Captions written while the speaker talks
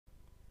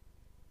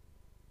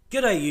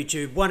G'day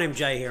YouTube,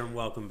 1MJ here and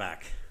welcome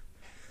back.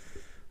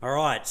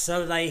 Alright,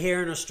 Saturday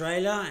here in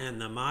Australia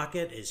and the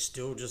market is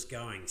still just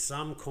going.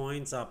 Some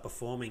coins are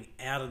performing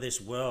out of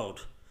this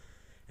world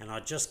and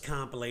I just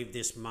can't believe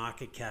this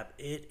market cap.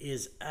 It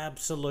is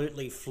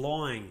absolutely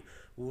flying.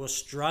 We were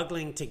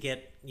struggling to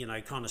get,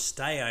 kind of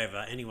stay over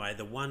anyway,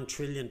 the $1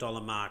 trillion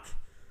mark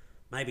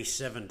maybe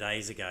 7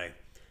 days ago.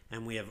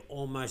 And we have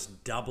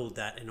almost doubled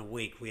that in a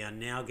week. We are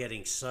now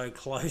getting so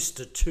close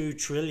to 2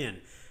 trillion.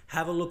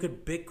 Have a look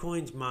at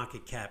Bitcoin's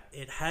market cap.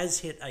 It has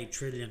hit $1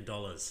 trillion.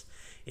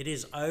 It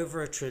is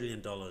over $1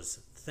 trillion.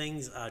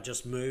 Things are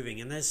just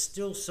moving and there's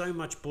still so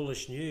much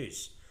bullish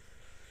news.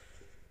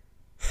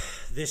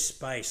 This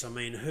space, I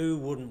mean, who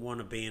wouldn't want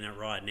to be in it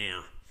right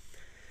now?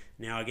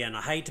 Now again,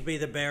 I hate to be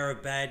the bearer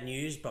of bad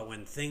news, but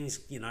when things,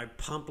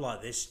 pump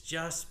like this,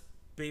 just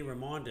be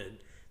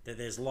reminded that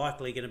there's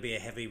likely going to be a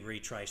heavy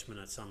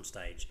retracement at some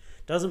stage.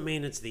 Doesn't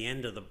mean it's the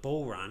end of the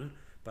bull run,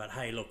 but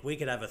hey, look, we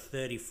could have a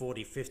 30,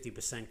 40,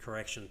 50%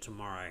 correction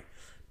tomorrow.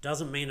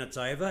 Doesn't mean it's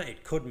over.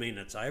 It could mean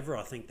it's over.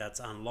 I think that's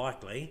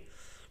unlikely.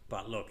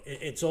 But look,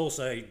 it's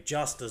also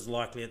just as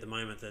likely at the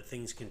moment that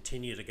things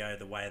continue to go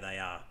the way they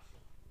are.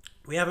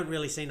 We haven't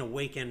really seen a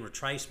weekend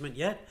retracement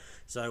yet,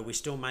 so we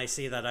still may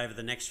see that over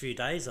the next few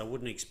days. I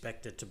wouldn't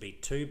expect it to be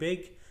too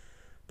big.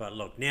 But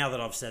look, now that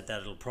I've said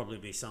that, it'll probably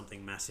be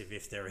something massive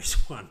if there is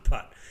one.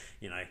 But,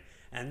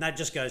 and that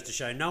just goes to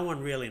show no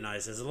one really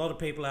knows. There's a lot of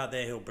people out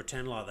there who'll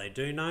pretend like they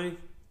do know.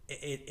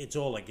 It's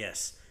all a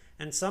guess.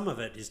 And some of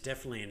it is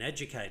definitely an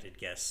educated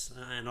guess.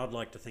 And I'd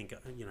like to think,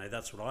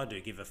 that's what I do,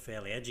 give a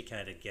fairly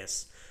educated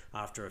guess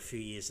after a few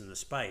years in the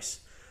space.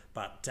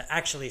 But to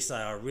actually say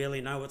I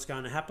really know what's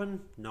going to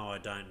happen, no, I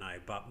don't know.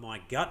 But my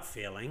gut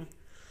feeling,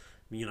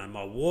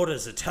 my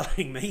waters are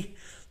telling me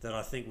that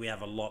I think we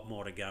have a lot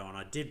more to go. And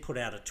I did put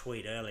out a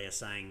tweet earlier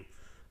saying,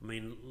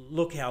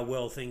 look how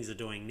well things are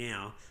doing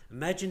now.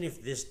 Imagine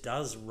if this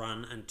does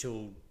run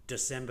until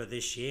December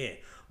this year,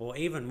 or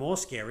even more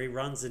scary,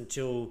 runs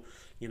until,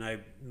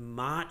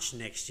 March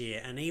next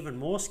year. And even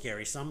more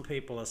scary, some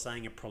people are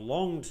saying a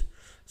prolonged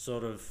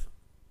sort of,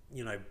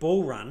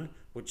 bull run,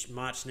 which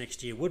March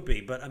next year would be.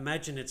 But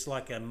imagine it's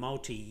like a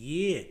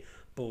multi-year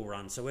bull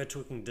run. So we're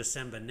talking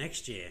December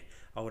next year.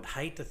 I would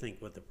hate to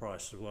think what the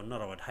prices, well,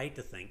 not I would hate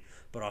to think,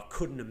 but I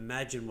couldn't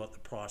imagine what the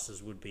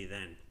prices would be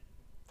then.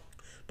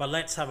 But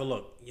let's have a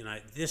look.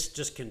 This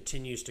just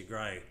continues to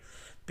grow.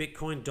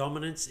 Bitcoin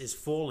dominance is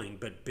falling,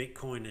 but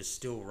Bitcoin is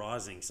still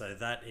rising. So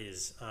that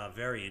is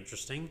very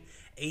interesting.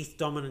 ETH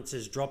dominance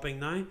is dropping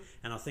though,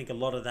 and I think a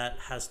lot of that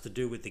has to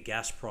do with the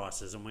gas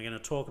prices, and we're going to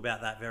talk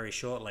about that very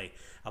shortly.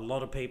 A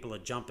lot of people are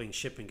jumping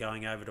ship and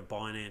going over to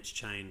Binance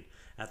chain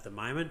at the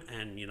moment,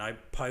 and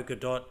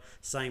Polkadot,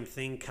 same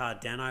thing.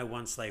 Cardano,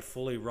 once they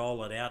fully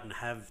roll it out and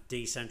have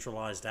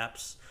decentralized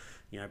apps,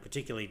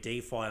 particularly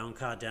DeFi on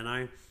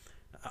Cardano,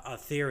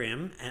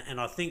 Ethereum, and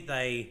I think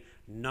they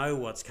know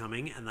what's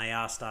coming and they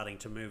are starting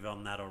to move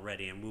on that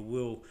already, and we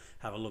will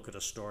have a look at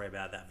a story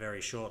about that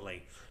very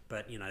shortly.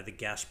 But the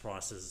gas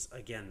prices,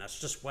 again, that's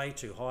just way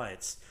too high.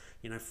 It's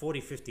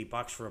 40,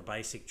 $50 for a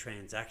basic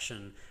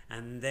transaction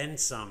and then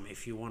some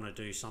if you want to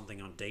do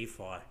something on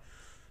DeFi.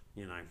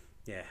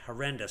 Yeah,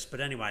 horrendous.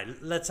 But anyway,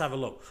 let's have a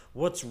look.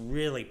 What's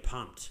really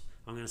pumped?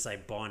 I'm going to say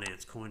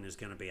Binance coin is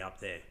going to be up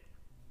there.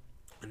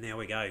 And there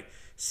we go.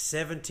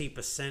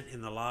 70%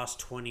 in the last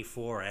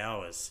 24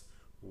 hours.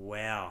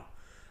 Wow.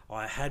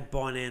 I had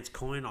Binance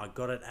coin. I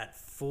got it at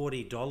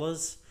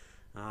 $40.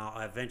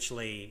 I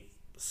eventually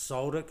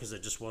sold it because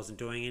it just wasn't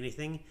doing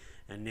anything.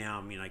 And now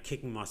I'm,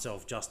 kicking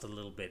myself just a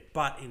little bit.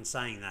 But in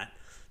saying that,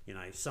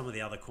 some of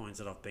the other coins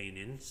that I've been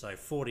in, so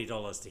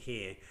 $40 to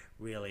here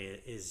really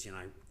is,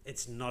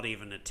 it's not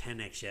even a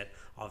 10x yet.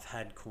 I've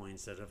had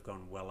coins that have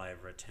gone well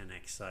over a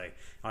 10x, so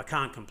I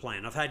can't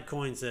complain. I've had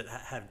coins that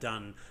have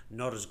done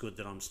not as good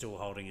that I'm still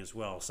holding as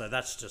well, so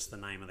that's just the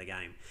name of the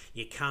game.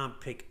 You can't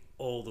pick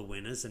all the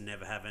winners and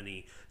never have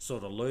any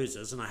sort of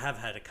losers, and I have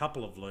had a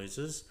couple of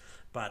losers,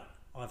 but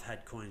I've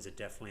had coins that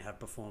definitely have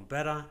performed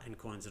better and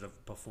coins that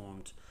have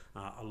performed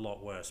a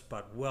lot worse.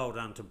 But well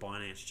done to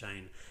Binance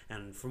Chain.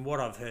 And from what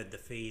I've heard, the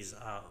fees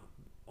are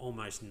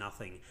almost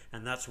nothing.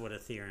 And that's what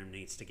Ethereum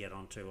needs to get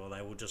onto, or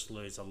they will just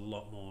lose a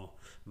lot more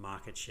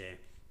market share.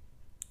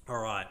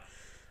 All right.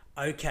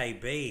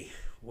 OKB.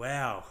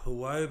 Wow.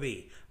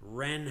 Huobi.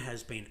 Ren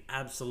has been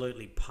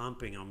absolutely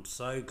pumping. I'm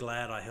so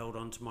glad I held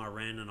on to my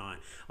Ren and I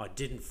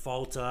didn't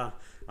falter.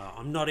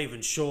 I'm not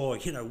even sure,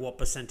 what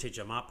percentage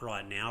I'm up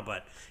right now,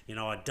 but,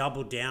 I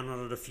doubled down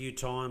on it a few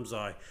times.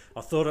 I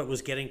thought it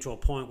was getting to a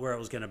point where it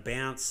was going to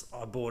bounce.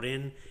 I bought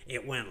in.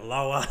 It went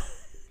lower.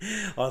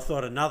 I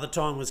thought another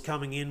time was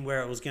coming in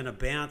where it was going to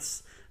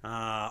bounce.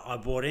 I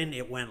bought in.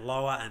 It went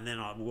lower, and then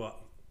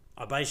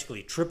I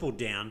basically tripled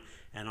down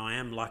and I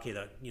am lucky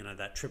that, you know,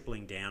 that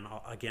tripling down.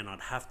 Again,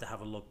 I'd have to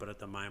have a look, but at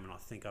the moment I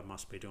think I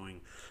must be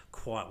doing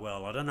quite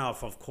well. I don't know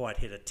if I've quite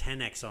hit a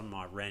 10x on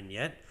my Ren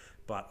yet,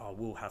 but I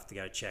will have to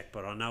go check.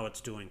 But I know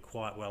it's doing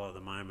quite well at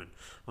the moment.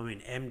 I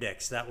mean,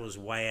 MDEX, that was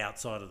way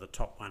outside of the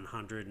top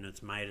 100 and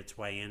it's made its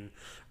way in.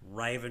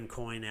 Raven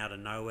coin out of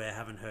nowhere,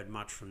 haven't heard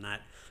much from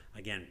that.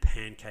 Again,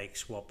 Pancake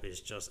Swap is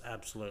just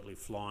absolutely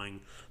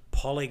flying.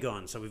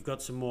 Polygon, so we've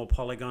got some more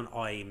Polygon,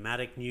 i.e.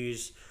 Matic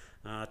news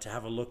to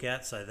have a look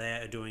at. So they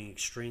are doing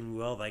extremely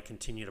well. They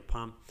continue to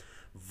pump.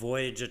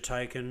 Voyager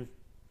token,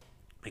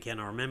 again,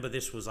 I remember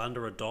this was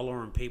under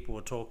 $1 and people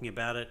were talking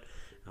about it.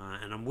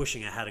 And I'm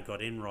wishing I had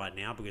got in right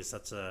now, because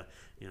that's a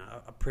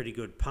pretty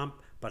good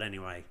pump. But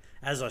anyway,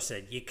 as I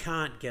said, you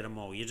can't get them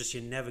all.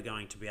 You're never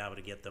going to be able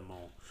to get them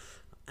all.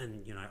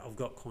 And you know, I've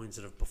got coins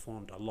that have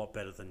performed a lot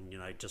better than, you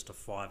know, just a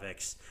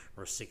 5x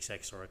or a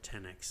 6x or a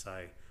 10x. So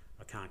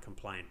I can't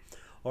complain.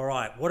 All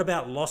right, what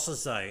about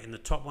losses though in the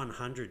top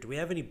 100? Do we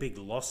have any big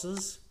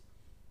losses?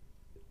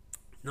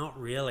 Not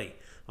really.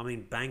 I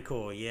mean,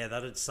 Bancor, yeah,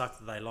 that'd suck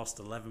that they lost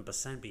 11%,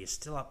 but you're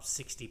still up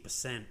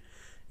 60%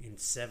 in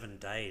 7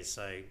 days.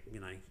 So, you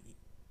know,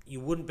 you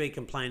wouldn't be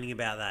complaining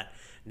about that.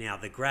 Now,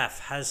 the graph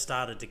has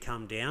started to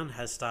come down,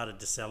 has started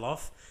to sell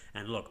off.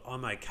 And look,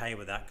 I'm okay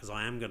with that, because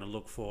I am going to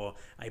look for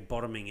a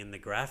bottoming in the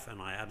graph,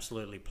 and I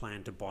absolutely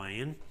plan to buy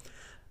in.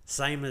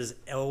 Same as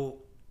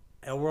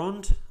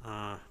Elrond.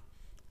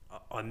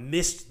 I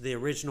missed the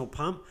original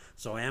pump,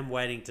 so I am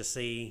waiting to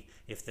see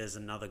if there's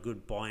another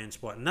good buy-in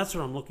spot. And that's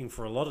what I'm looking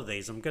for a lot of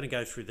these. I'm going to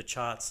go through the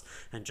charts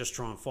and just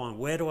try and find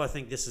where do I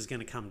think this is going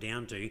to come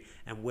down to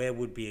and where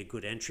would be a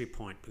good entry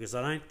point, because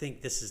I don't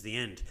think this is the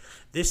end.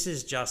 This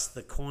is just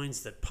the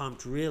coins that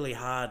pumped really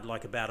hard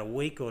like about a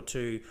week or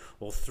 2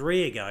 or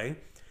 3 ago.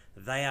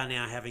 They are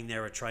now having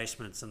their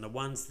retracements, and the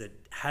ones that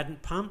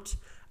hadn't pumped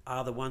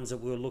are the ones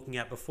that we were looking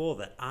at before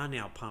that are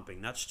now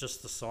pumping. That's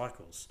just the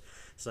cycles.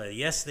 So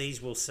yes,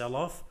 these will sell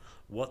off.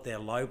 What their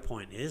low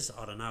point is,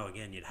 I don't know.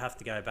 Again, you'd have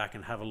to go back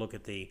and have a look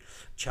at the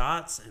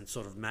charts and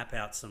sort of map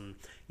out some,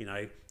 you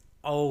know,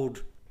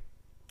 old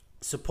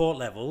support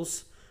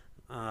levels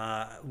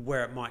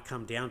where it might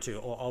come down to,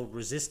 or old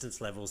resistance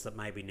levels that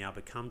maybe now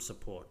become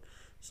support.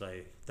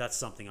 So that's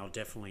something I'll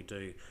definitely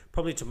do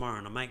probably tomorrow,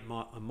 and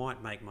I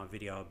might make my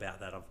video about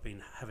that. I've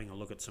been having a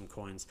look at some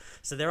coins.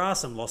 So there are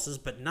some losses,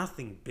 but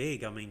nothing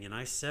big. I mean, you know,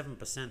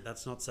 7%,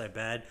 that's not so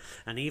bad.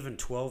 And even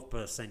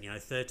 12%, you know,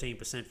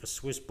 13% for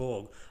Swiss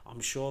Borg.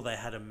 I'm sure they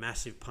had a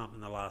massive pump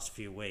in the last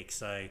few weeks.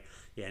 So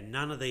yeah,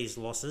 none of these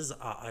losses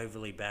are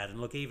overly bad.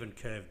 And look, even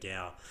Curve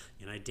Dow,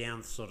 you know,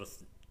 down sort of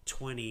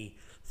 23%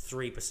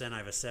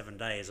 over 7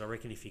 days. I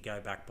reckon if you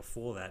go back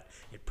before that,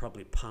 it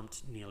probably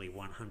pumped nearly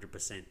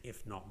 100%,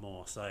 if not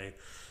more. So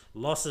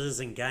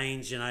losses and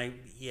gains, you know,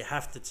 you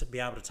have to be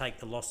able to take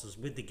the losses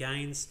with the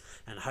gains,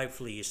 and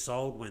hopefully you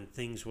sold when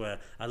things were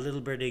a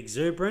little bit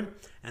exuberant,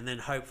 and then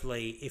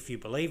hopefully if you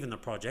believe in the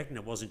project and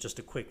it wasn't just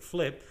a quick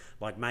flip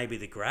like maybe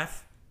the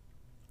graph,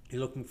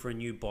 you're looking for a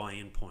new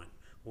buy-in point.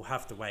 We'll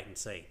have to wait and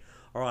see.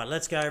 All right,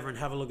 let's go over and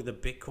have a look at the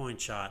Bitcoin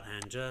chart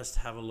and just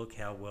have a look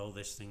how well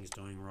this thing's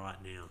doing right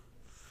now.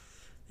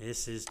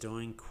 This is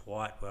doing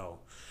quite well.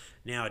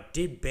 Now, it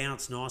did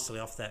bounce nicely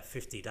off that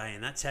 50-day,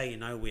 and that's how you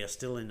know we are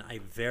still in a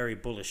very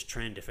bullish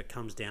trend if it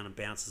comes down and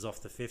bounces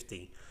off the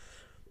 50.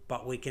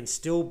 But we can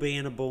still be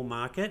in a bull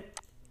market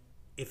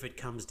if it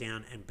comes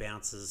down and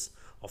bounces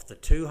off the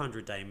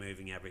 200-day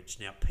moving average.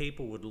 Now,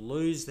 people would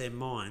lose their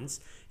minds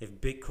if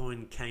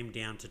Bitcoin came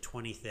down to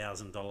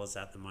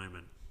 $20,000 at the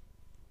moment.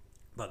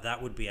 But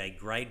that would be a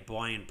great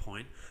buy-in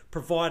point,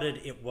 provided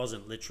it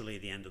wasn't literally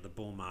the end of the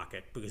bull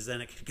market, because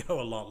then it could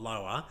go a lot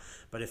lower.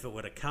 But if it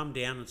were to come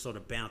down and sort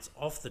of bounce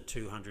off the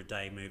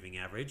 200-day moving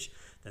average,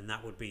 then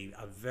that would be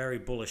a very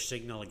bullish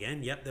signal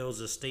again. Yep, there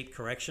was a steep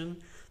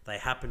correction. They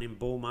happen in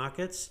bull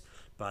markets.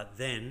 But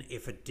then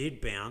if it did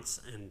bounce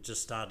and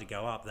just started to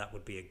go up, that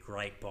would be a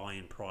great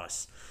buy-in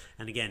price.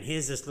 And again,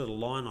 here's this little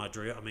line I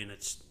drew. I mean,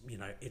 it's, you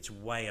know, it's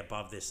way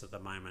above this at the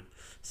moment.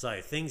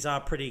 So things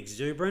are pretty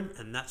exuberant,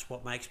 and that's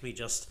what makes me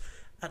just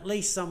at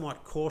least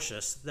somewhat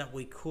cautious that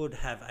we could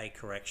have a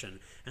correction.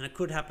 And it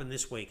could happen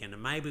this weekend,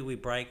 and maybe we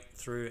break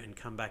through and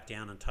come back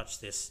down and touch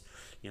this,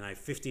 you know,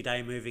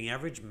 50-day moving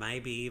average,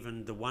 maybe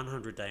even the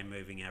 100-day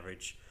moving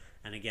average.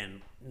 And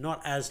again,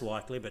 not as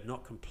likely, but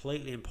not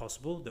completely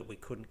impossible that we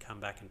couldn't come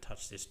back and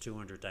touch this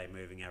 200-day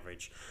moving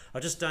average. I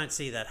just don't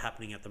see that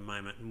happening at the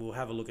moment, and we'll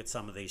have a look at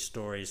some of these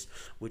stories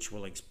which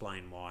will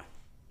explain why.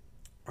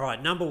 All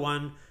right, number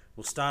one,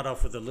 we'll start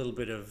off with a little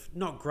bit of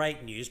not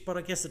great news, but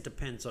I guess it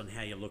depends on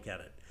how you look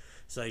at it.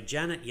 So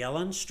Janet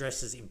Yellen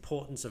stresses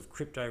importance of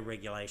crypto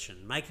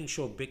regulation, making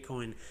sure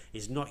Bitcoin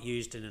is not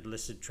used in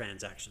illicit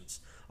transactions.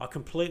 I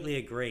completely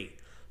agree,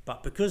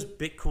 but because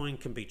Bitcoin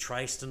can be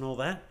traced and all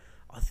that,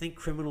 I think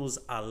criminals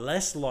are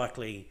less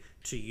likely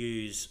to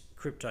use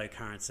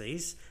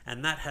cryptocurrencies,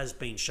 and that has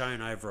been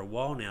shown over a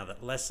while now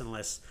that less and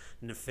less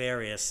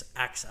nefarious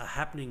acts are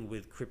happening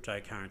with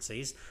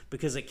cryptocurrencies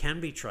because it can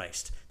be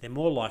traced. They're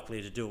more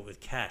likely to do it with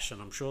cash,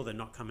 and I'm sure they're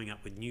not coming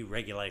up with new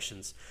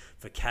regulations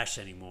for cash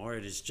anymore.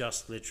 It is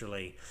just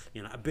literally,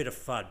 a bit of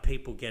FUD.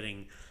 People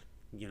getting,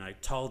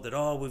 told that,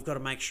 oh, we've got to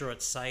make sure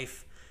it's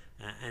safe.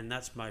 And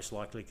that's most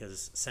likely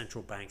because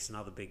central banks and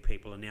other big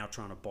people are now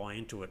trying to buy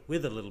into it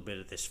with a little bit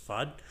of this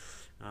FUD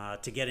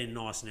to get in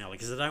nice and early,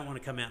 because they don't want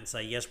to come out and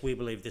say, yes, we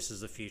believe this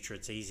is the future.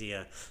 It's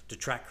easier to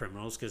track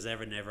criminals because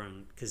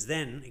everyone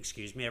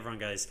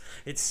goes,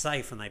 it's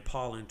safe, and they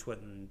pile into it,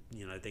 and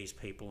these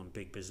people and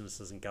big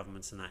businesses and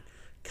governments and that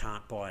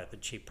can't buy at the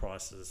cheap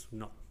prices.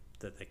 Not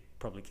that they're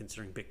probably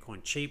considering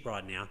Bitcoin cheap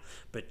right now,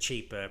 but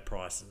cheaper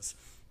prices.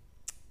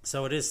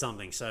 So it is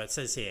something. So it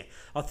says here,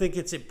 I think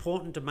it's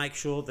important to make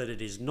sure that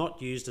it is not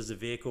used as a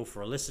vehicle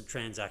for illicit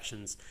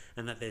transactions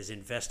and that there's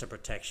investor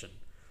protection.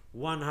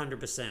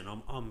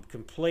 100%. I'm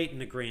complete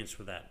in agreement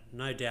with that.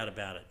 No doubt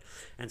about it.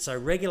 And so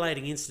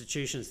regulating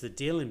institutions that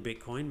deal in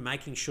Bitcoin,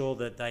 making sure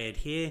that they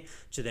adhere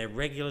to their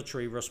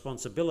regulatory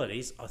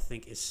responsibilities, I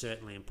think is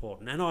certainly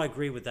important. And I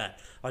agree with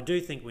that. I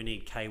do think we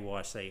need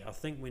KYC. I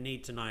think we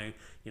need to know,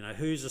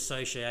 who's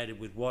associated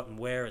with what and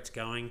where it's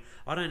going.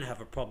 I don't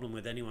have a problem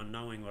with anyone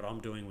knowing what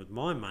I'm doing with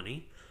my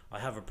money. I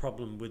have a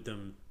problem with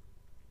them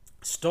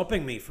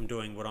stopping me from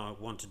doing what I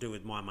want to do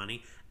with my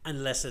money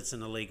unless it's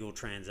an illegal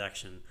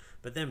transaction.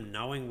 But them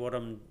knowing what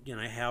I'm,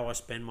 how I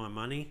spend my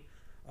money,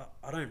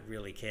 I don't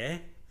really care.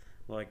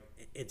 Like,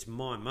 it's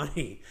my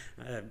money.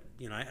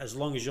 As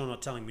long as you're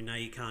not telling me, no,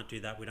 you can't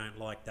do that, we don't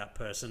like that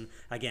person.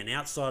 Again,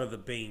 outside of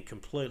it being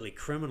completely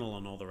criminal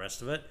and all the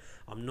rest of it,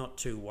 I'm not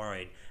too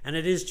worried. And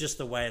it is just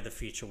the way of the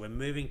future. We're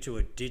moving to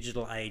a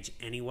digital age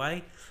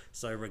anyway.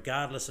 So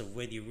regardless of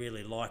whether you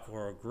really like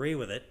or agree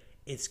with it,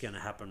 it's going to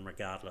happen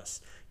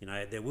regardless.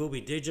 There will be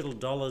digital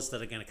dollars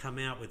that are going to come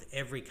out with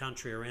every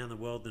country around the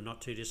world in the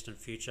not too distant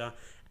future,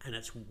 and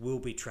it will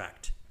be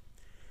tracked.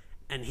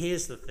 And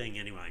here's the thing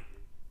anyway.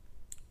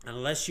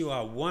 Unless you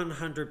are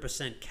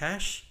 100%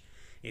 cash,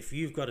 if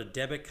you've got a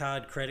debit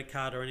card, credit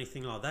card or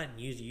anything like that,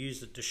 and you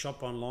use it to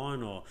shop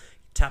online or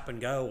tap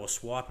and go or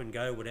swipe and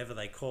go, whatever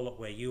they call it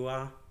where you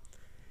are,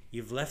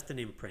 you've left an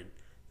imprint.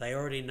 They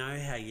already know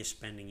how you're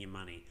spending your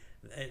money.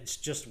 It's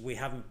just we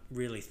haven't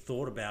really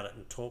thought about it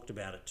and talked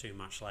about it too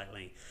much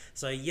lately.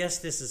 So yes,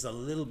 this is a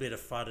little bit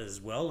of FUD as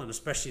well, and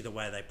especially the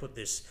way they put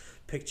this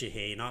picture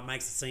here. It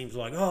makes it seem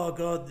like, oh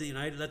God,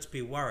 let's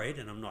be worried.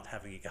 And I'm not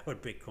having a go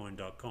at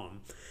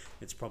Bitcoin.com.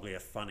 It's probably a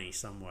funny,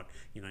 somewhat,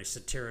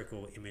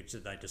 satirical image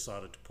that they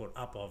decided to put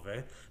up of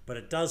her. But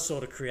it does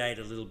sort of create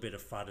a little bit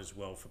of FUD as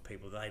well for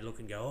people. They look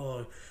and go,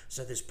 oh,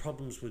 so there's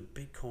problems with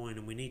Bitcoin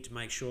and we need to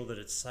make sure that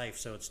it's safe.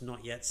 So it's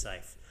not yet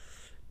safe.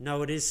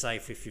 No, it is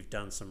safe if you've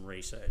done some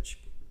research.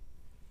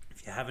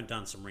 If you haven't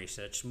done some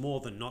research,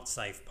 more than not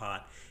safe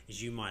part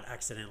is you might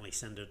accidentally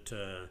send it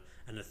to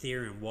an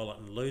Ethereum wallet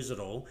and lose it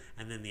all,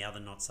 and then the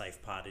other not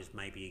safe part is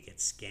maybe you get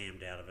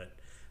scammed out of it.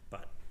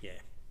 But yeah,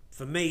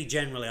 for me,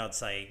 generally, I'd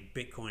say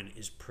Bitcoin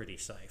is pretty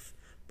safe.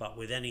 But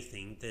with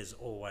anything, there's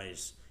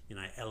always,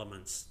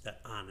 elements that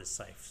aren't as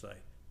safe. So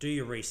do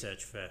your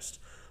research first.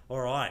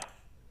 All right.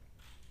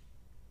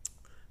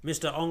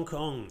 Mr. Hong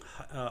Kong,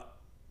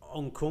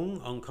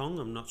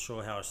 I'm not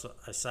sure how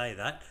I say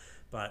that,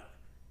 but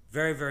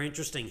very, very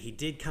interesting. He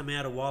did come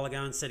out a while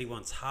ago and said he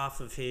wants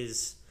half of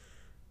his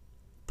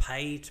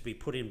pay to be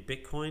put in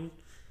Bitcoin,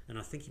 and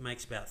I think he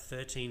makes about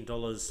 $13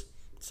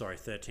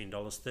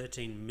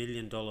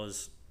 million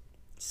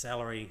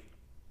salary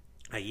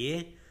a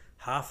year.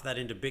 Half that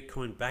into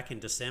Bitcoin back in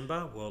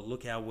December. Well,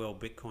 look how well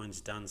Bitcoin's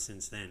done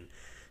since then.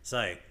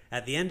 So,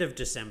 at the end of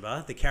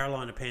December, the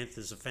Carolina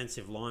Panthers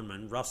offensive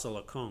lineman,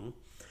 Russell Okung,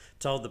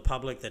 told the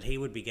public that he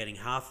would be getting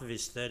half of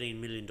his $13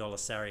 million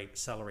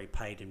salary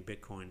paid in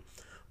Bitcoin.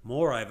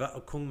 Moreover,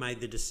 Okung made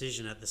the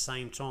decision at the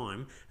same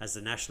time as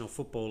the National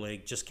Football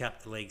League just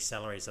capped the league's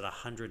salaries at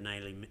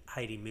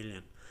 $180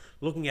 million.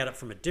 Looking at it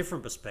from a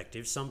different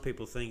perspective, some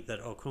people think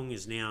that Okung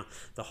is now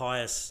the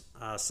highest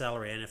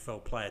salary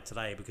NFL player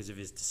today because of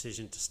his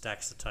decision to stack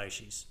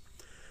Satoshis.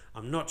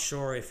 I'm not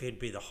sure if he'd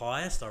be the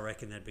highest. I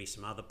reckon there'd be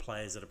some other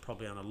players that are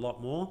probably on a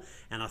lot more.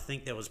 And I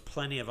think there was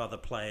plenty of other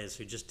players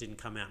who just didn't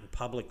come out and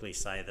publicly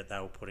say that they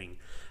were putting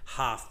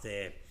half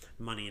their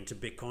money into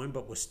Bitcoin,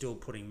 but were still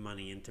putting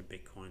money into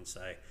Bitcoin.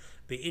 So it'd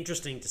be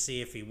interesting to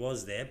see if he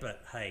was there.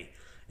 But hey,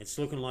 it's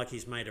looking like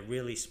he's made a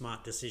really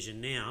smart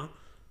decision now.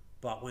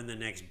 But when the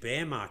next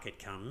bear market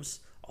comes,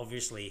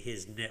 obviously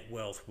his net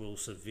wealth will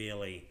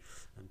severely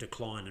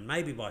decline, and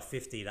maybe by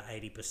 50 to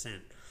 80%.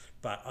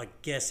 But I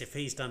guess if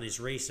he's done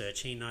his research,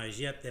 he knows,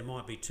 yep, there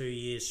might be 2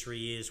 years, 3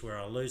 years where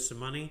I'll lose some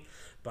money,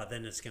 but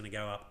then it's going to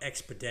go up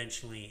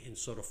exponentially in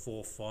sort of 4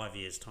 or 5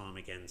 years' time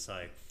again.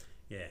 So,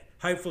 yeah,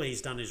 hopefully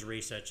he's done his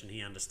research and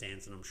he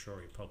understands, and I'm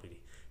sure he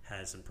probably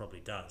has and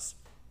probably does.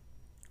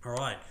 All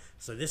right,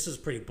 so this is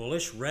pretty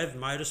bullish. Rev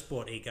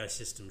Motorsport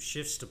ecosystem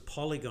shifts to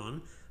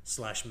Polygon /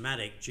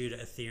 Matic due to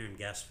Ethereum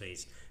gas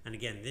fees. And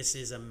again, this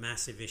is a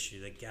massive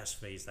issue, the gas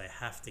fees. They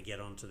have to get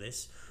onto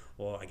this,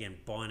 or again,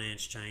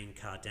 Binance Chain,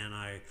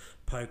 Cardano,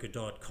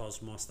 Polkadot,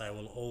 Cosmos, they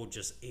will all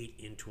just eat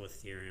into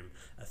Ethereum.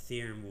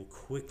 Ethereum will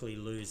quickly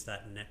lose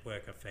that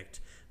network effect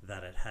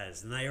that it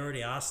has. And they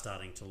already are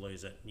starting to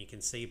lose it. And you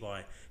can see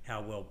by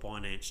how well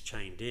Binance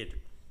Chain did.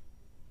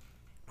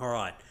 All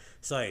right,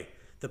 so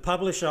the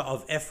publisher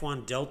of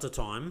F1 Delta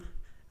Time,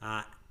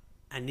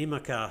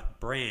 Animica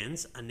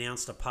Brands,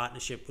 announced a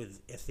partnership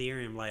with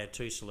Ethereum Layer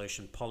 2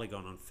 solution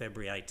Polygon on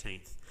February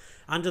 18th.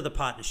 Under the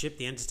partnership,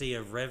 the entity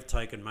of Rev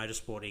Token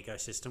Motorsport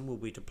ecosystem will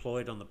be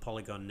deployed on the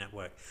Polygon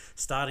network,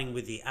 starting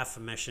with the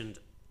aforementioned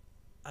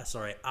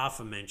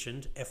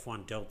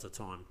F1 Delta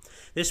Time.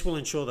 This will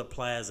ensure that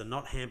players are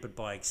not hampered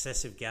by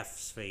excessive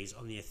gas fees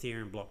on the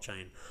Ethereum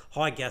blockchain.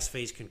 High gas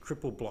fees can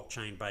cripple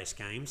blockchain-based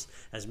games,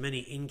 as many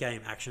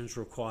in-game actions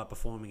require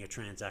performing a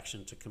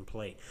transaction to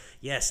complete.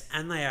 Yes,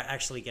 and they are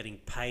actually getting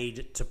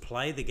paid to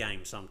play the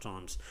game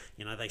sometimes.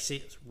 You know, they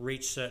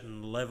reach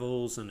certain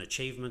levels and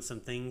achievements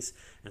and things,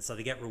 and so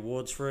they get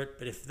rewards for it.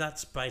 But if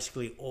that's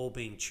basically all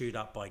being chewed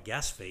up by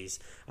gas fees,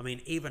 I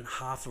mean, even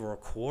half or a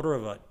quarter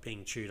of it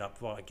being chewed up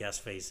by gas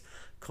fees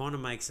kind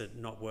of makes it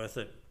not worth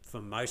it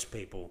for most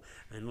people.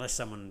 Unless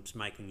someone's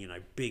making, you know,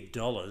 big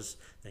dollars,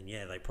 then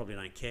yeah, they probably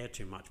don't care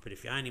too much. But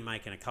if you're only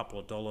making a couple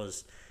of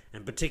dollars,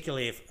 and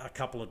particularly if a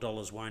couple of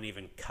dollars won't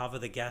even cover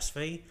the gas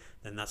fee,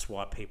 then that's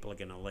why people are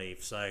going to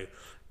leave. So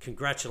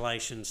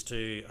congratulations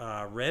to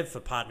Rev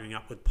for partnering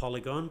up with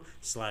Polygon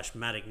 /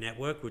 Matic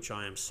Network, which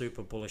I am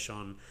super bullish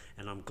on,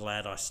 and I'm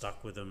glad I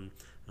stuck with them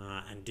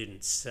and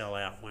didn't sell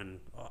out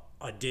when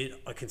I did.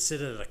 I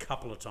considered it a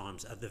couple of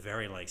times at the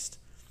very least.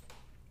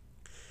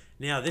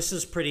 Now, this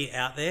is pretty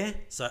out there.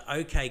 So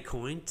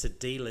OKCoin to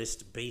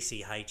delist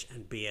BCH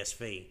and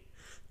BSV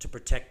to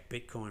protect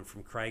Bitcoin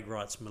from Craig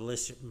Wright's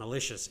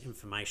malicious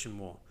information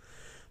war.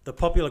 The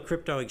popular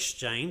crypto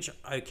exchange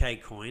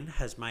OKCoin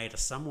has made a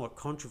somewhat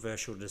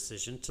controversial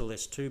decision to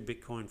list two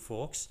Bitcoin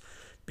forks,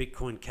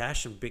 Bitcoin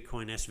Cash and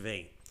Bitcoin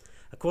SV.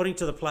 According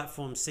to the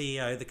platform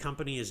CEO, the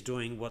company is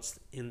doing what's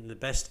in the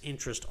best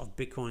interest of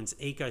Bitcoin's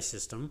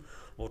ecosystem,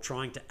 while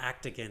trying to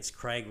act against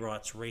Craig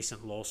Wright's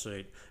recent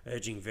lawsuit,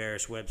 urging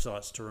various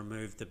websites to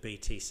remove the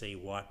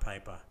BTC white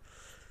paper.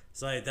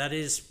 So that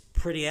is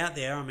pretty out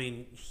there. I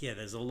mean, yeah,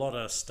 there's a lot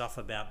of stuff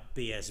about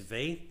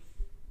BSV.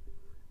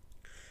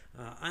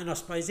 And I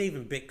suppose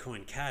even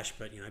Bitcoin Cash,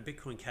 but you know,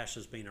 Bitcoin Cash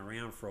has been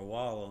around for a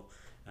while.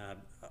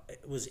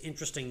 It was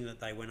interesting that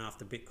they went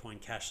after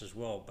Bitcoin Cash as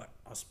well, but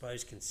I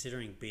suppose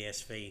considering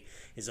BSV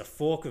is a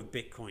fork of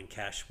Bitcoin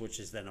Cash, which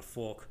is then a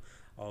fork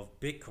of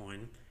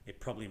Bitcoin, it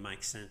probably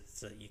makes sense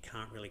that you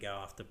can't really go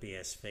after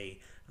BSV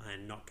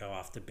and not go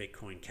after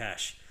Bitcoin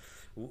Cash.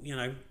 You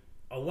know,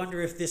 I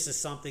wonder if this is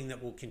something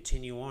that will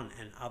continue on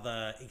and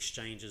other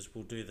exchanges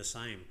will do the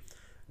same.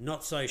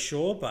 Not so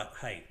sure, but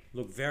hey,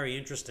 look, very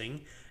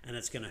interesting, and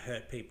it's going to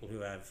hurt people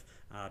who have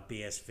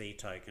BSV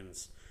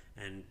tokens,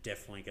 and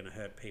definitely going to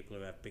hurt people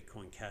who have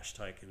Bitcoin Cash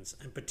tokens,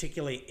 and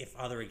particularly if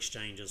other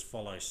exchanges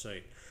follow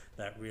suit,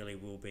 that really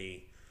will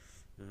be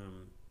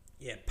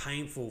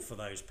painful for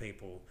those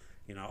people.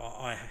 You know,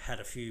 I had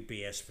a few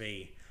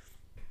BSV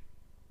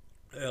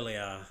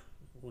earlier,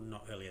 well,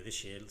 not earlier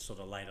this year, sort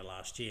of later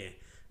last year,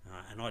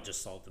 and I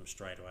just sold them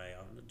straight away.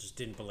 I just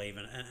didn't believe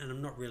in it, and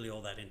I'm not really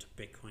all that into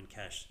Bitcoin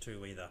Cash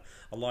too either.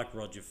 I like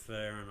Roger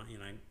Ver, and you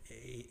know,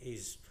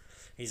 he's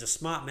a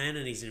smart man,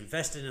 and he's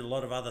invested in a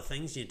lot of other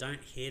things. You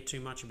don't hear too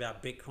much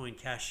about Bitcoin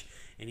Cash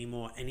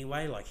anymore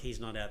anyway. Like, he's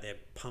not out there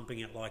pumping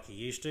it like he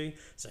used to.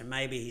 So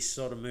maybe he's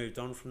sort of moved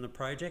on from the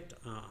project.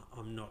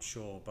 I'm not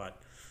sure,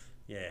 but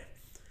yeah,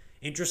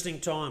 interesting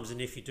times. And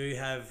if you do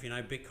have, you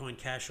know, Bitcoin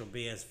Cash or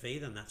BSV,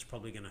 then that's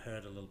probably going to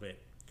hurt a little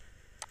bit.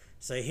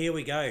 So here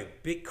we go.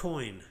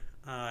 Binance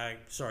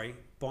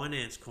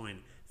Coin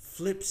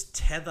flips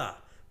Tether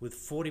with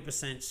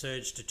 40%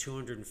 surge to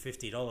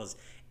 $250.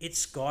 It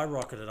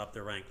skyrocketed up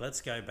the rank. Let's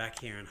go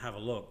back here and have a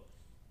look.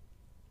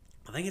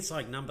 I think it's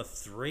like number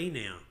 3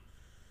 now.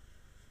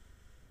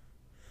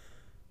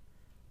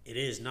 It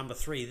is number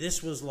 3.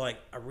 This was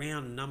like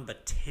around number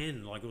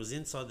 10. Like, it was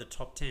inside the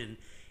top 10.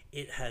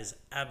 It has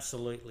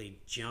absolutely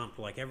jumped.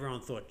 Like,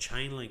 everyone thought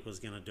Chainlink was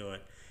going to do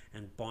it,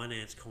 and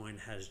Binance Coin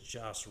has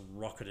just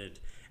rocketed.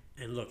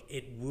 And look,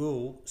 it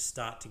will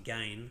start to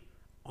gain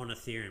on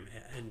Ethereum,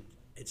 and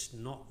it's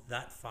not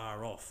that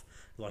far off.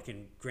 Like,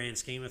 in grand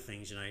scheme of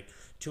things, you know,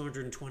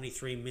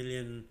 223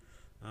 million,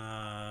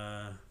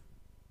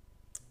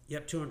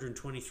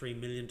 $223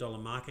 million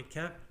market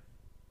cap.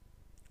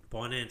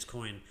 Binance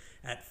Coin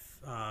at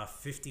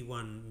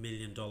 $51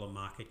 million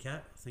market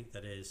cap. I think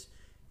that is,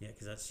 yeah,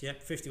 because that's,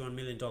 $51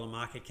 million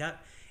market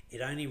cap.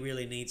 It only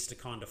really needs to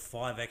kind of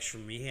 5x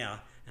from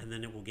here, and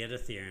then it will get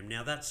Ethereum.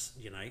 Now, that's,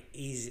 you know,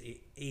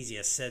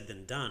 easier said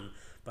than done,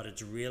 but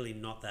it's really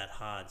not that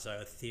hard. So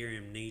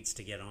Ethereum needs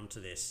to get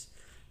onto this.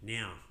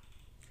 Now,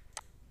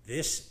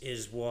 this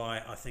is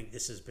why I think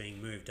this is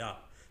being moved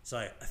up.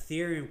 So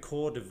Ethereum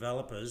core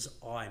developers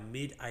eye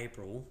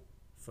mid-April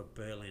for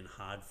Berlin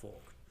hard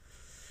fork.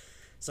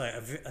 So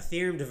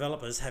Ethereum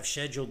developers have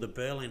scheduled the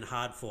Berlin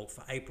hard fork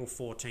for April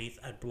 14th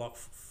at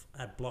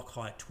at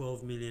BlockFi at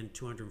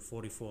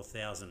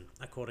 12,244,000,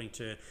 according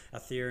to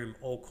Ethereum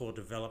All Core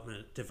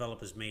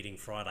Developers Meeting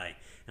Friday.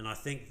 And I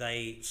think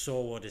they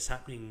saw what is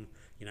happening,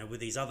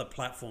 with these other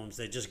platforms.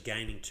 They're just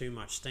gaining too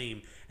much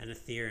steam, and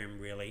Ethereum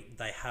really,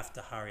 they have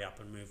to hurry up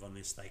and move on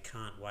this. They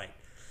can't wait.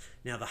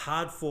 Now, the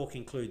hard fork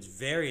includes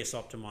various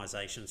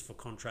optimizations for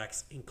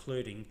contracts,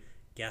 including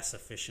gas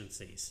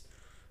efficiencies.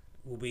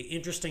 It will be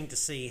interesting to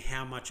see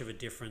how much of a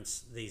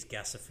difference these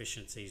gas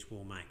efficiencies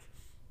will make.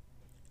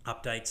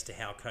 Updates to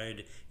how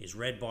code is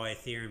read by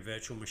Ethereum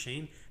virtual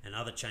machine, and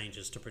other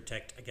changes to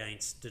protect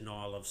against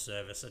denial of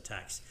service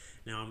attacks.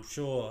 Now, I'm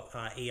sure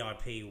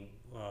EIP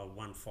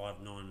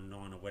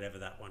 1599 or whatever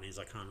that one is,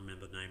 I can't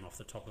remember the name off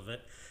the top of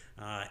it,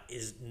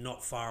 is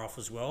not far off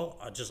as well.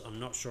 I'm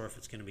not sure if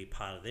it's going to be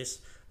part of this.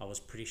 I was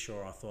pretty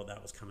sure, I thought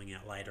that was coming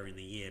out later in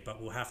the year,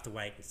 but we'll have to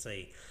wait and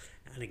see.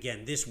 And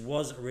again, this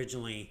was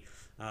originally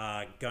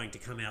going to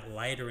come out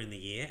later in the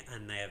year,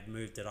 and they have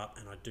moved it up,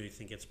 and I do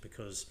think it's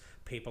because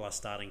people are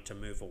starting to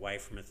move away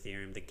from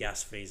Ethereum. The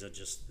gas fees are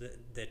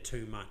they're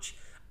too much.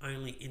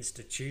 Only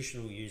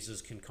institutional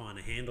users can kind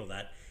of handle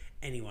that.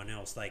 Anyone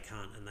else, they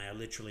can't, and they are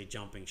literally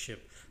jumping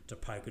ship to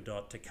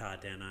Polkadot, to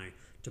Cardano,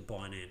 to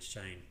Binance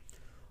Chain.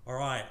 All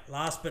right,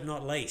 last but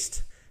not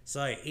least,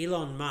 so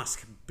Elon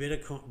Musk,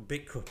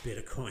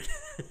 Bitcoin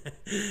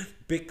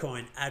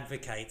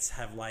advocates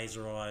have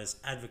laser eyes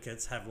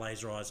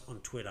on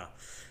Twitter.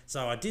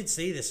 So I did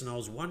see this, and I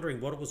was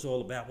wondering what it was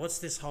all about. What's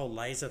this whole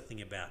laser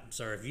thing about?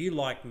 So if you're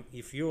like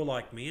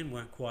me and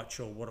weren't quite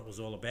sure what it was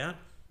all about,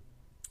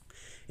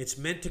 it's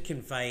meant to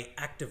convey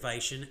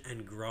activation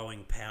and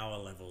growing power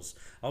levels.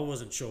 I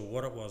wasn't sure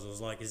what it was. I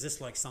was like, is this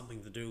like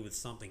something to do with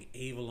something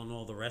evil and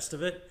all the rest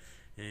of it?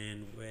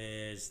 And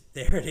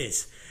there it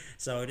is.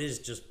 So it is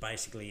just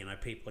basically,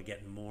 people are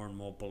getting more and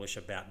more bullish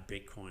about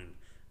Bitcoin.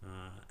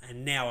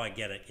 And now I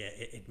get it. Yeah,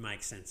 it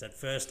makes sense. At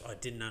first, I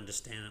didn't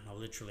understand it, and I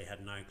literally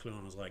had no clue.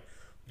 And I was like,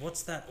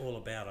 what's that all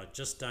about? I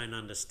just don't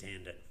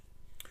understand it.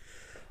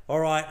 All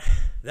right,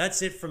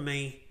 that's it from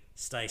me.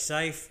 Stay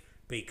safe.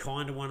 Be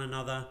kind to one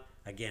another.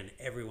 Again,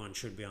 everyone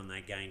should be on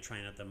that gain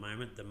train at the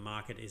moment. The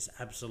market is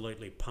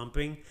absolutely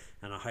pumping,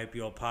 and I hope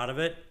you're part of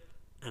it.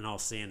 And I'll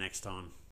see you next time.